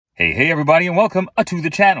Hey everybody, and welcome to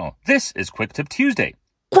the channel. This is Quick Tip Tuesday.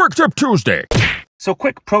 Quick Tip Tuesday! So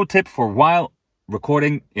quick pro tip for while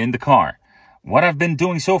recording in the car. What I've been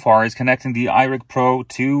doing so far is connecting the iRig Pro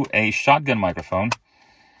to a shotgun microphone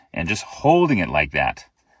and just holding it like that.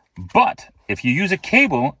 But if you use a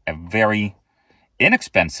cable, a very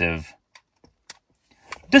inexpensive,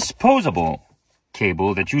 disposable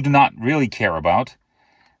cable that you do not really care about,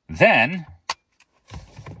 then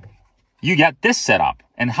you get this setup.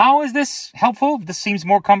 And how is this helpful? This seems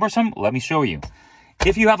more cumbersome. Let me show you.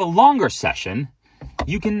 If you have a longer session,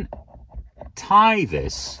 you can tie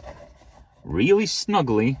this really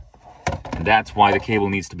snugly, and that's why the cable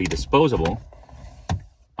needs to be disposable,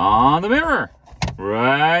 on the mirror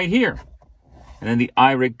right here. And then the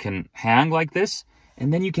iRig can hang like this,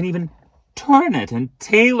 and then you can even turn it and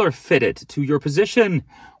tailor fit it to your position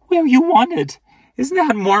where you want it. Isn't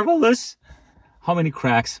that marvelous? How many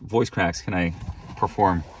voice cracks can I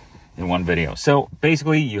perform in one video? So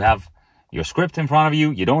basically you have your script in front of you.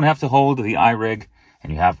 You don't have to hold the iRig,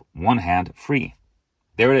 and you have one hand free.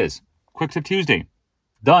 There it is. Quick Tip Tuesday.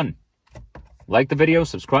 Done. Like the video,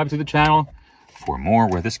 subscribe to the channel for more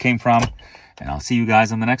where this came from, and I'll see you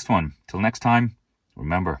guys on the next one. Till next time,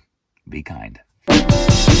 remember, be kind.